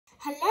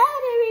Hello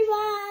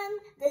everyone,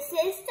 this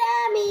is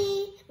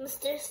Sammy,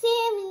 Mr.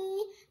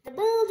 Sammy, the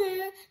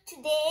builder.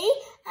 Today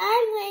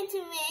I'm going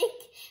to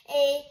make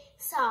a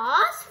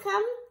sauce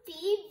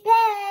comfy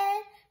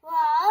bed.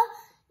 Wow,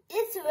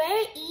 it's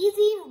very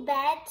easy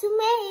bed to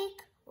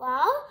make.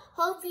 Wow,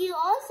 hope you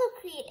also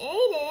create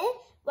it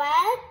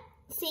while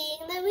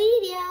seeing the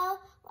video.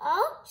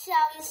 Well,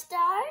 shall we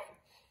start?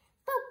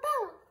 Bow,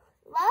 bow.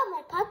 Well,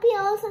 my puppy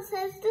also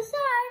says to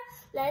start.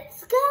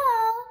 Let's go.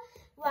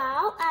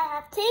 Wow, I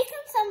have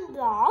taken some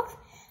blocks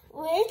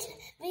which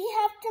we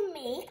have to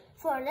make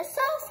for the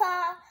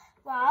sofa.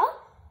 Wow,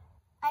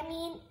 I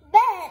mean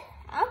bed.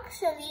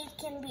 Actually, it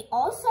can be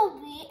also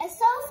be a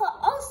sofa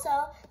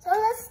also. So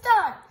let's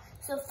start.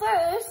 So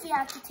first, we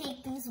have to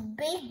take these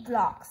big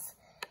blocks,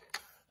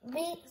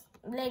 big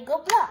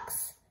Lego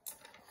blocks.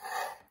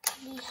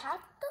 We have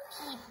to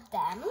keep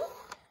them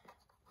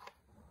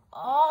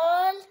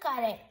all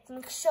correct.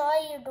 Make sure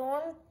you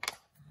don't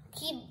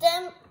keep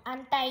them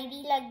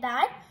untidy like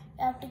that.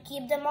 You have to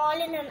keep them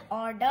all in an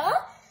order.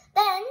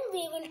 Then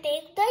we will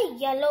take the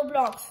yellow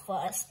blocks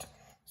first.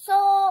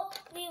 So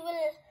we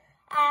will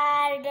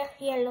add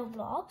yellow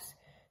blocks.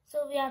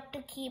 So we have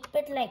to keep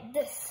it like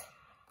this.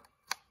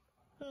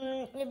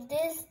 If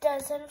this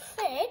doesn't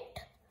fit,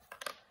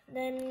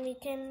 then we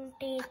can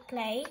take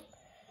like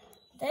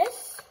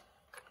this.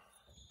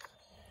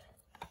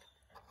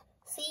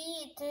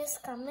 See, it is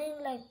coming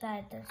like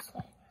that. That's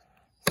why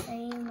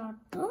saying not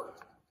to.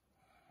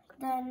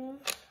 Then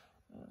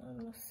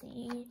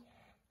see,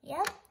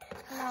 yep,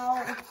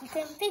 now it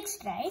became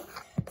fixed, right?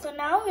 So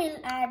now we'll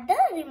add the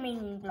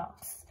remaining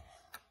blocks.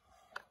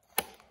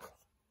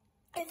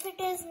 If it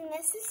is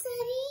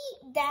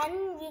necessary,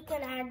 then we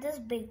can add this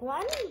big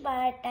one,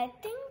 but I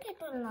think it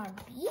will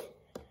not be.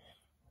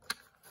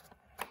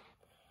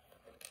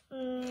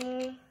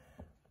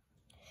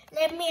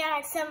 Let me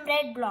add some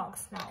red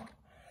blocks now.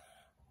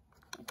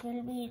 It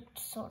will be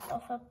sort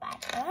of a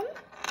pattern.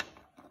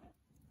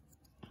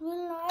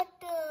 Will not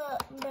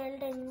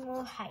build any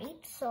more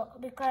height, so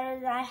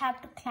because I have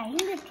to climb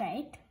it,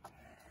 right?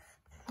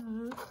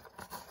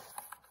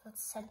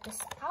 Let's set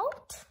this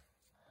out.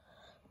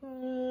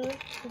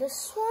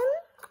 This one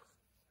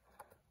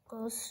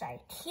goes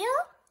right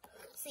here.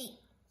 See,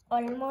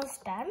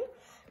 almost done.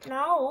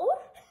 Now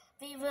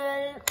we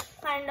will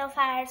kind of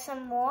add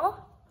some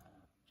more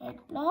red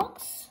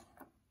blocks.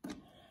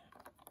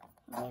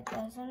 It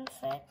doesn't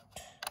fit.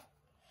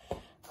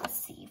 Let's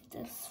see if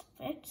this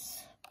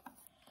fits.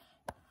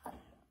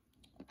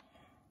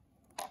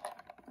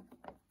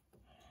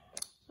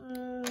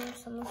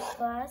 समझ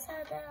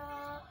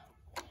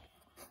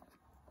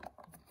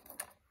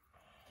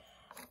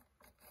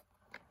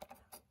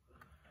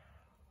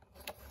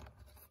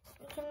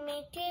You can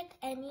make it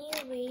any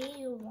way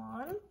you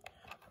want.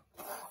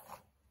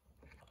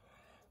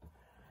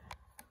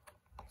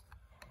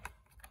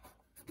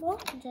 Well,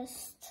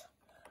 just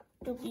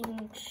to be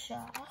make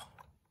sure.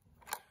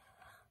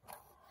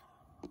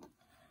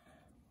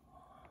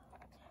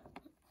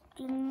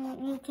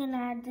 You can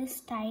add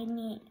these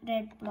tiny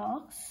red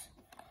blocks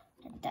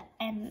at the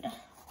end.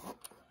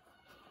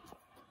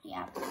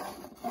 Yeah,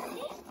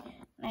 okay,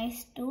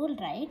 nice tool,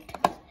 right?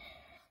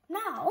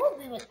 Now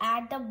we will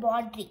add the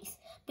bodies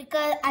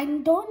because I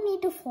don't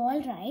need to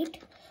fall,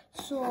 right?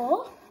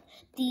 So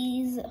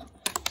we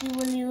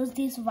will use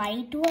these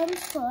white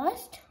ones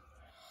first.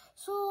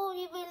 So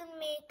we will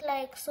make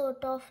like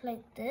sort of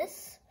like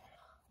this.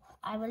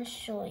 I will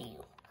show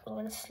you. We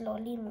will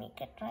slowly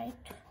make it,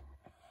 right?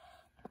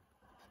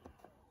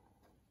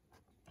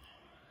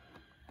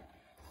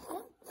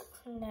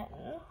 And then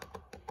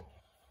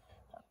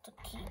have to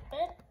keep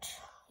it.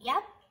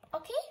 Yep,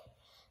 okay.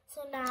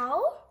 So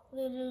now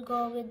we will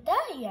go with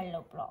the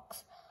yellow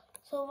blocks.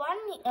 So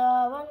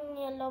one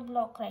yellow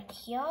block right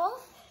here.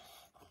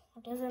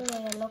 It is in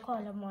the yellow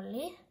column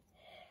only.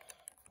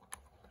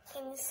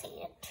 Can you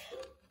see it?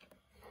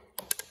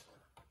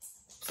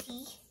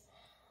 See?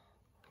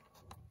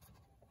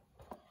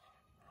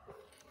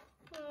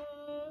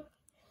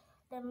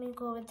 Let me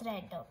go with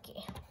red,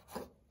 okay.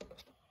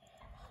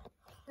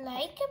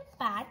 Like a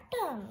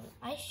pattern.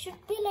 I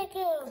should be like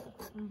a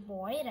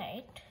boy,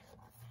 right?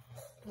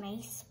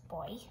 Nice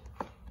boy.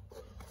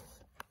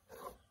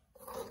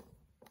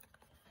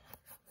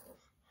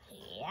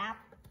 Yeah.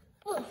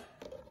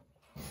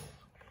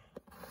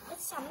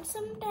 It's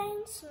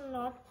sometimes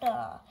not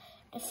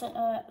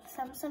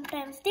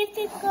sometimes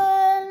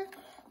difficult,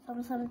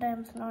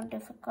 sometimes not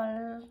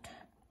difficult.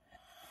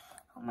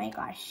 Oh my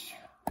gosh.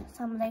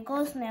 Some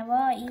Legos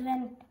never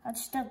even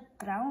touch the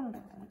ground.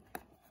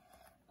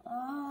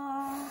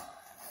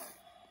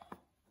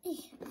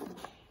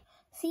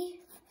 See,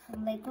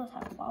 some Legos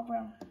have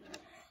problem.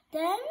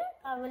 Then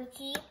I will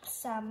keep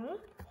some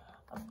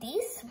of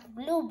these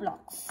blue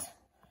blocks.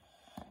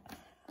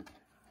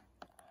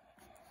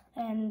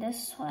 And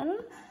this one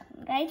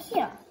right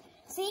here.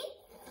 See,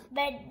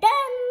 we're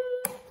done.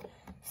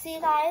 See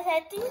guys,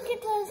 I think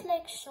it was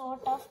like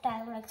short of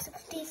time, like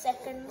 60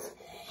 seconds.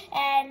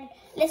 And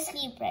let's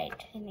sleep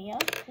right in here.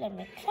 Let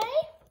me try.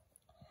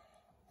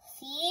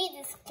 See, see,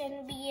 this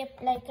can be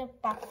like a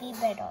puppy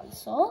bed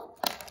also.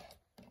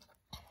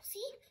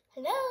 See,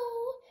 hello.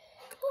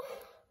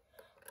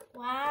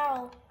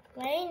 Wow,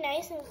 very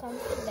nice and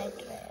comfy bed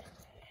there.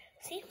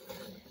 See,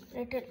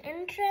 little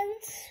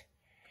entrance,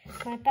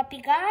 my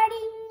puppy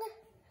guarding.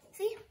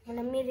 See,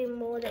 let me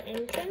remove the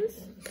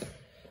entrance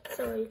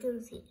so you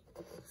can see.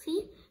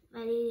 See,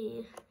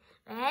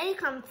 very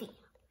comfy.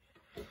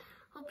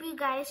 Hope you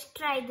guys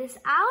try this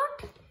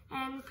out,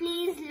 and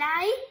please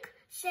like,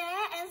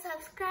 share and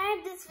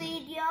subscribe this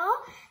video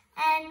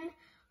and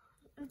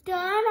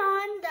turn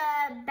on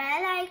the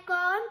bell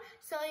icon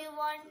so you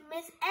won't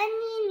miss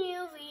any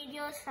new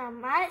videos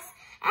from us,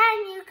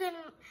 and you can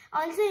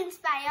also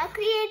inspire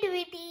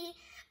creativity.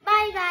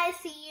 Bye guys,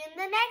 see you in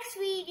the next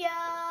video.